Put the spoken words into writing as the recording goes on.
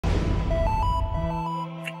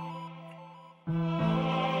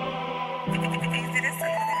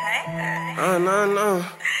No.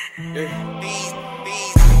 Yeah.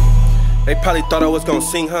 They probably thought I was gonna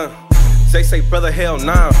sing, huh? They say, brother, hell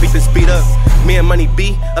nah, beat this beat up. Me and Money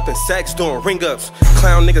B up in Saks doing ring-ups.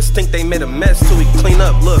 Clown niggas think they made a mess till we clean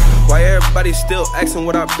up. Look, why everybody still asking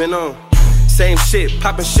what I've been on? Same shit,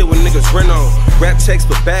 poppin' shit when niggas rent on. Rap checks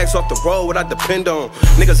with bags off the road, what I depend on.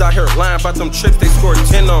 Niggas out here lying about them trips they scored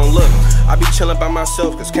 10 on. Look, I be chillin' by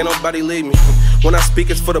myself cause can't nobody leave me. When I speak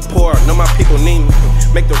it's for the poor, know my people need me.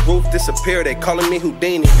 Make the roof disappear, they calling me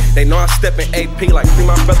Houdini. They know I step in AP like free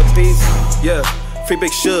my brother Peace. Yeah, free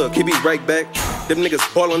Big Shug, he be right back. Them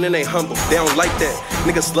niggas ballin' and they humble, they don't like that.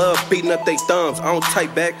 Niggas love beating up they thumbs, I don't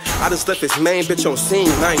type back. I just left his main bitch on scene,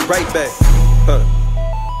 I ain't right back.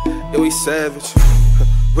 Yeah, we savage,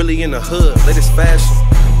 really in the hood, latest fashion.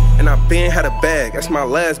 And I been had a bag, that's my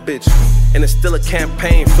last bitch. And it's still a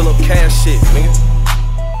campaign full of cash shit, nigga.